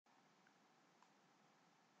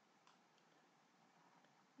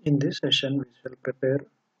In this session, we shall prepare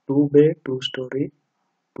 2-bay 2-story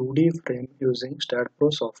 2D frame using Staad Pro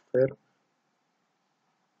software.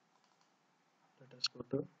 Let us go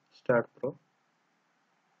to Staad Pro,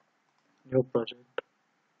 new project,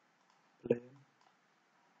 plane,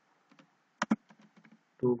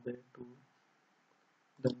 2-bay 2,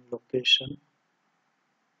 then location.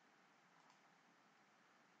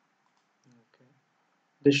 Okay.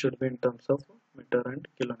 This should be in terms of meter and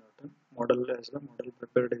kilonewton. Model as the model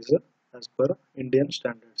prepared is as per Indian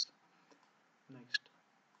standards. Next,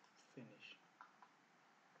 finish.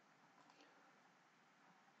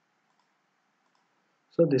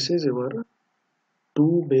 So this is your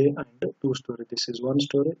 2-bay and 2-story. This is 1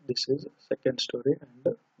 story, this is second story,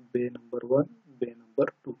 and bay number 1, bay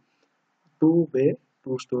number 2. 2-bay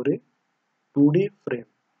 2-story 2D frame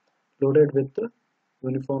loaded with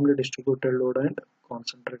uniformly distributed load and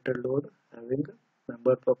concentrated load, having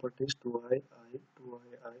member properties 2i, I,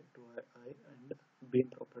 2i, I, 2i, I, and beam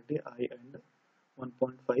property I and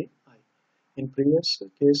 1.5 I. In previous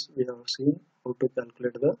case, we have seen how to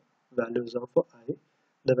calculate the values of I.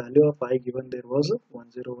 The value of I given there was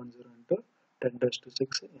 1010 into 10 raised to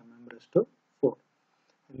 6 mm raised to 4.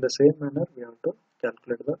 In the same manner, we have to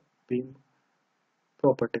calculate the beam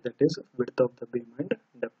property, that is width of the beam and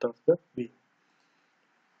depth of the beam.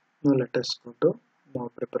 Now let us go to more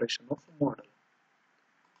preparation of model.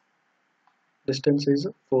 Distance is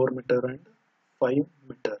 4 meter and 5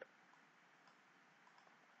 meter.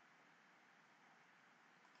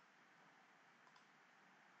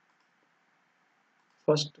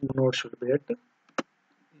 First node should be at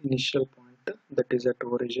initial point, that is at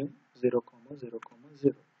origin 0, 0,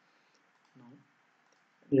 0. Now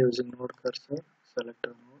using node cursor, select a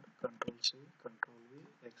node, Ctrl C, Ctrl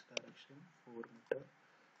V, X direction 4 meter.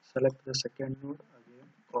 Select the second node, again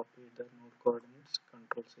copy the node coordinates,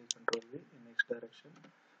 Ctrl C, Ctrl V in X direction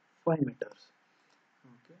 5 meters.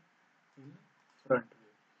 Okay, in front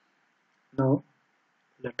view. Now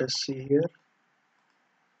let us see here,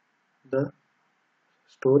 the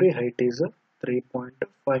story height is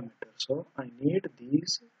 3.5 meters. So I need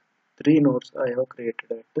these 3 nodes I have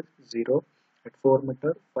created at 0, at 4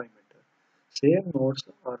 meter, 5 meter. Same nodes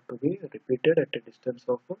are to be repeated at a distance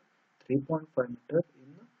of 3.5 meter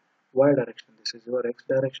in y direction. This is your x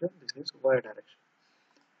direction, this is y direction.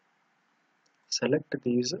 Select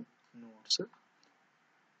these nodes.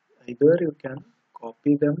 Either you can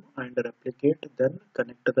copy them and replicate, then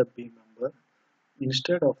connect the beam member.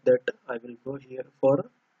 Instead of that, I will go here for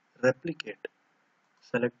replicate.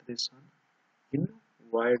 Select this one. In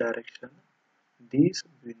y direction, these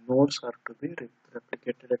nodes are to be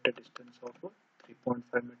replicated at a distance of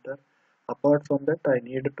 3.5 meter. Apart from that, I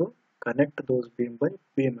need to connect those beam by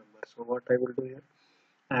beam member. So what I will do here,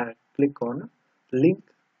 I click on link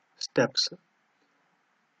steps.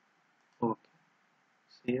 Okay,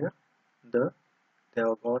 see here, they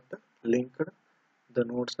have got linked. The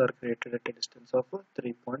nodes are created at a distance of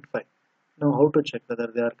 3.5. Now how to check whether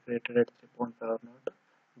they are created at 3.5 or not?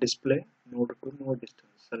 Display node to node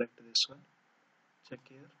distance. Select this one. Check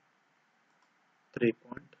here,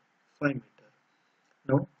 3.5 meter.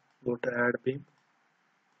 Now go to add beam.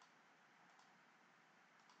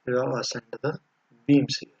 We have assigned the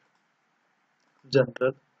beams here.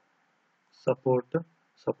 General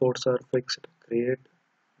supports are fixed. Create.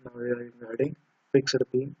 Now we are adding fixed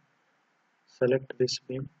beam. Select this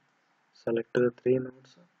beam. Select the 3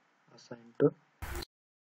 nodes assigned to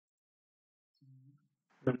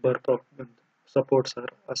member supports are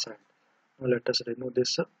assigned. Now let us remove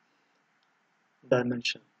this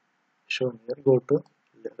dimension shown here. Go to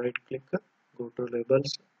right click, go to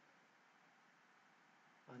labels,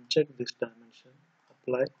 uncheck this dimension,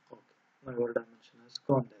 apply. Okay, now your dimension has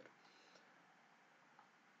gone there.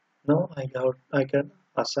 Now I can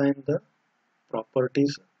assign the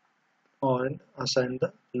properties and assign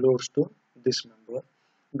the loads to this member.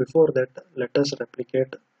 Before that, let us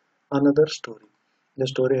replicate another story. The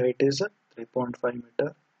story height is 3.5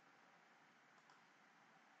 meter.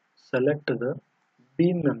 Select the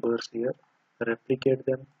beam members here, replicate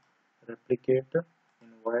them, replicate in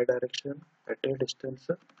y direction at a distance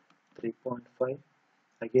 3.5.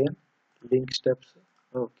 Again link steps.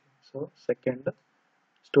 Okay, so second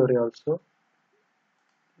story also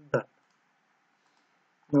done.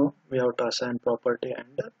 Now we have to assign property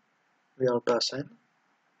and we have to assign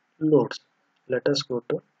loads. Let us go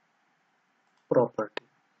to property.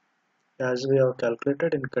 As we have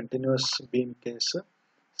calculated in continuous beam case,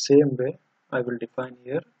 same way I will define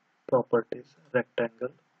here properties.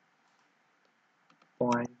 Rectangle,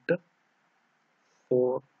 point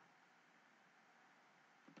 4,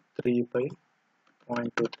 3 by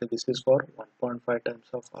 0.23. This is for 1.5 times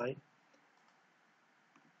of I.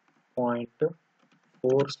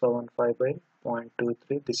 0.475 by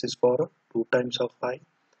 0.23. This is for 2 times of I.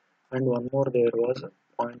 And one more there was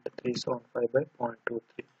 0.375 by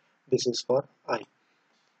 0.23. This is for I.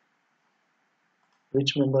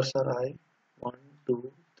 Which members are I? 1,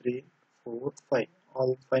 2, 3, 4, 5.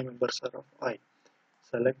 All 5 members are of I.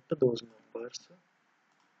 Select those members,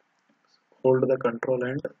 hold the control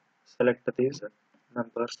and select these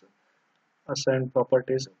members. Assign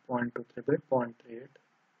properties 0.23 by 0.38.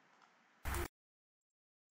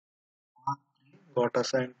 Got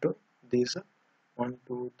assigned to these 1,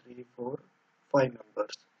 2, 3, 4, 5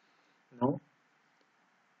 members. Now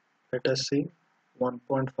let us see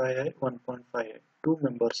 1.5i, 1.5i. 2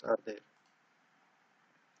 members are there.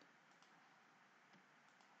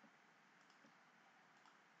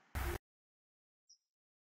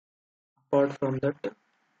 Apart from that,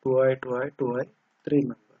 2i, 2i, 2i, 3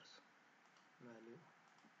 members. Value.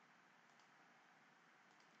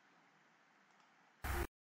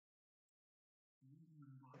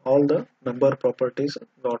 All the member properties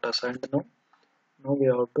got assigned now. Now we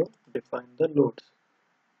have to define the loads.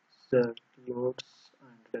 Set loads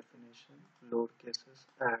and definition, load cases,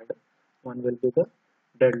 add. One will be the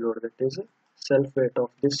dead load, that is self weight of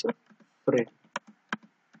this frame.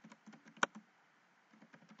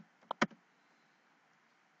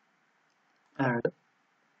 Add.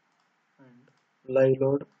 And live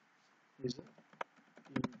load is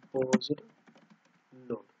imposed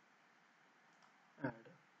load. Add.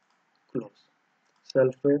 Close.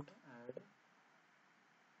 Self weight, add.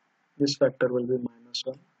 This factor will be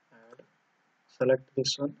 -1. Add. Select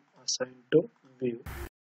this one, assign to view.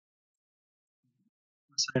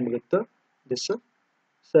 Assigned with this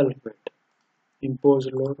self weight. Impose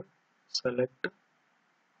load. Select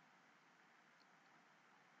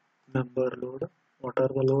member load. What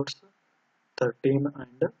are the loads? 13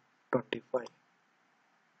 and 25.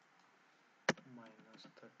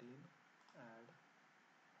 -13. Add.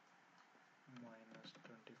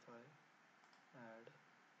 -25. Add.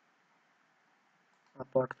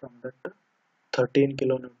 Apart from that, 13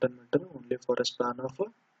 kilonewton meter only for a span of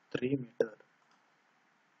 3 meter.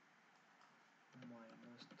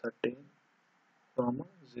 -13 from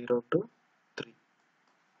 0 to 3.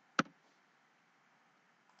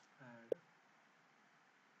 Add.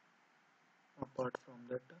 Apart from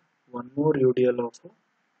that, one more UDL of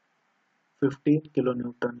 15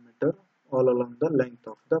 kilonewton meter all along the length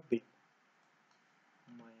of the beam.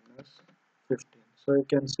 -15. So you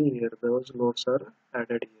can see here those loads are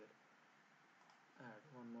added here. Add.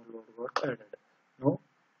 One more load got added. Now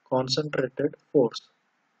concentrated force.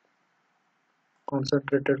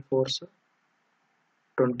 Concentrated force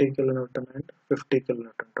 20 kilonewton and 50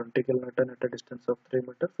 kilonewton. 20 kilonewton at a distance of 3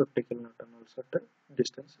 meter, 50 kilonewton also at a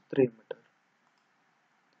distance 3 meter.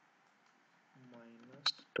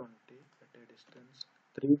 -20 at a distance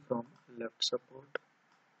 3 from left support.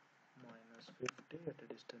 -50 at a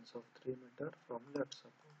distance of 3 meter from left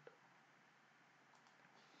support.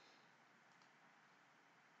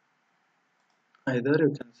 Either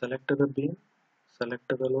you can select the beam, select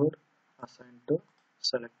the load, assign to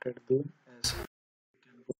selected beam as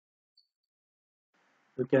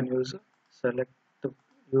you can use select to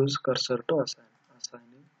use cursor to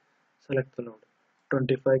assigning. Select the load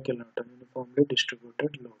 25 kilonewton uniformly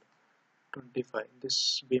distributed load 25. This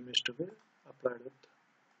beam is to be applied with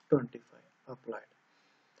 25 applied.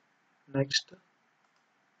 Next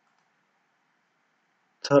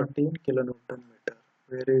 13 kilonewton meter.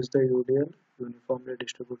 Where is the UDL? Uniformly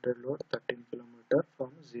distributed load 13 kilometer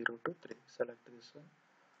from 0 to 3. Select this one,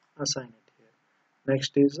 assign it here.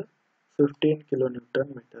 Next is 15 kilonewton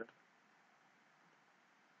meter.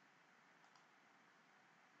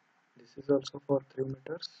 This is also for 3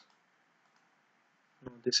 meters.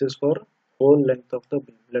 No, this is for whole length of the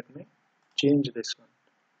beam. Let me change this one.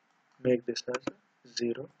 Make this as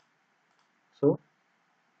 0. So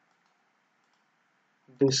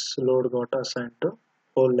this load got assigned to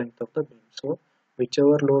whole length of the beam. So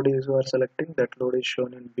whichever load is you are selecting, that load is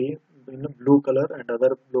shown in B in blue color and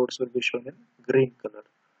other loads will be shown in green color.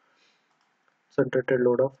 Concentrated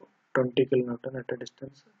load of 20 kilonewton at a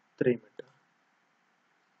distance 3 meter.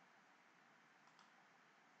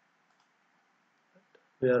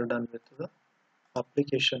 We are done with the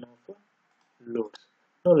application of loads.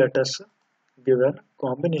 Now let us give a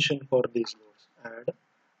combination for these loads. Add.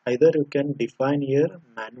 Either you can define here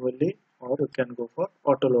manually or you can go for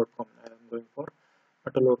auto load combination. I am going for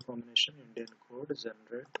auto load combination. Indian code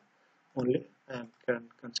generate. Only I am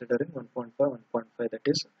considering 1.5, 1.5, that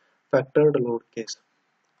is factored load case.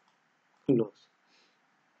 Close.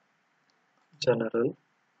 general,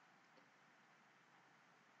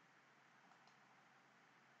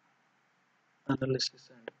 analysis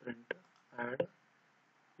and print, add.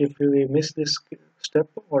 If we miss this step,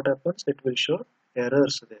 what happens? It will show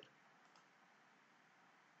errors there.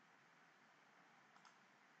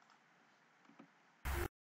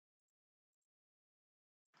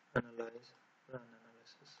 Analyze, run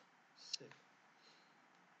analysis, save.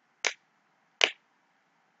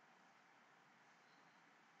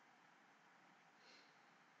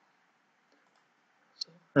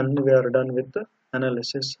 And we are done with the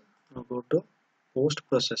analysis. Now go to post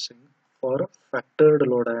processing for factored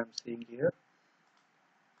load. I am seeing here.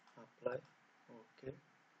 Apply. Okay.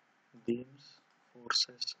 Beams,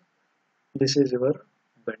 forces. This is your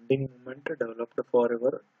bending moment developed for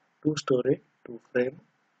your two-story, two-frame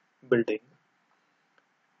building.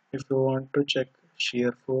 If you want to check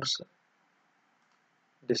shear force,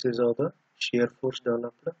 this is how the shear force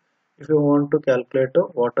developed. If you want to calculate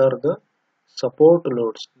what are the support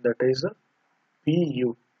loads, that is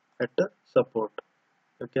PU at support,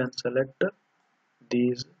 you can select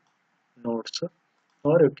these nodes,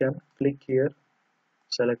 or you can click here,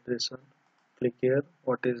 select this one, click here,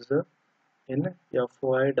 what is the in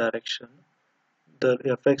FY direction, the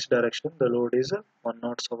FX direction, the load is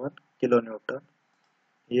 107 kilonewton,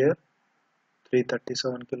 here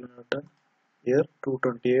 337 kilonewton, here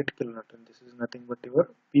 228 kilonewton. This is nothing but your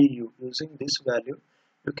PU. Using this value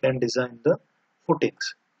you can design the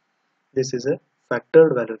footings. This is a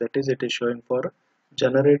factored value, that is it is showing for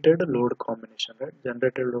generated load combination, right?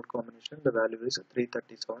 Generated load combination, the value is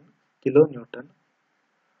 337 kilonewton.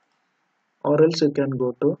 Or else you can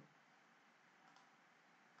go to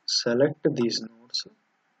select these nodes,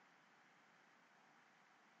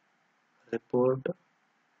 report,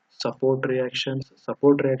 support reactions.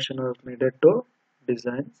 Support reaction are needed to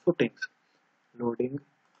design footings. Loading,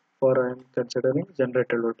 for I am considering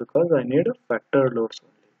generated load because I need factored loads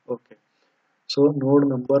only. Okay. So node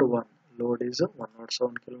number 1 load is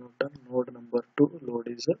 107 kilonewton, node number 2 load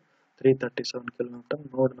is 337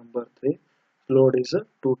 kilonewton, node number 3 load is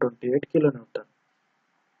 228 kilonewton.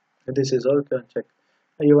 This is all you can check.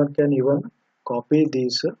 You can even copy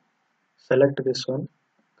these, select this one,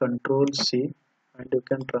 Control C, and you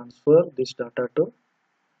can transfer this data to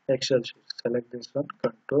Excel sheet. Select this one,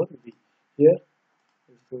 Control V. Here,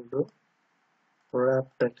 if you do wrap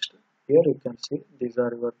text, here you can see these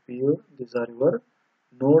are your PU, these are your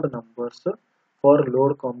node numbers for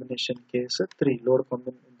load combination case 3.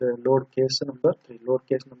 The load case number 3. Load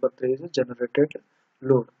case number 3 is generated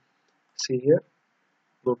load. See here,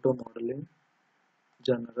 go to modeling,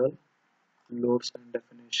 general, loads and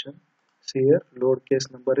definition. See here, load case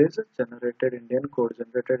number is generated Indian code.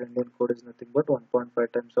 Generated Indian code is nothing but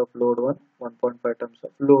 1.5 times of load 1, 1.5 times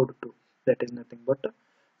of load 2. That is nothing but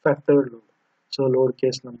factored load. So load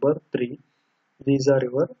case number 3. These are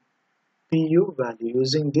your PU value.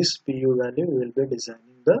 Using this PU value, we will be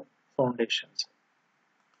designing the foundations.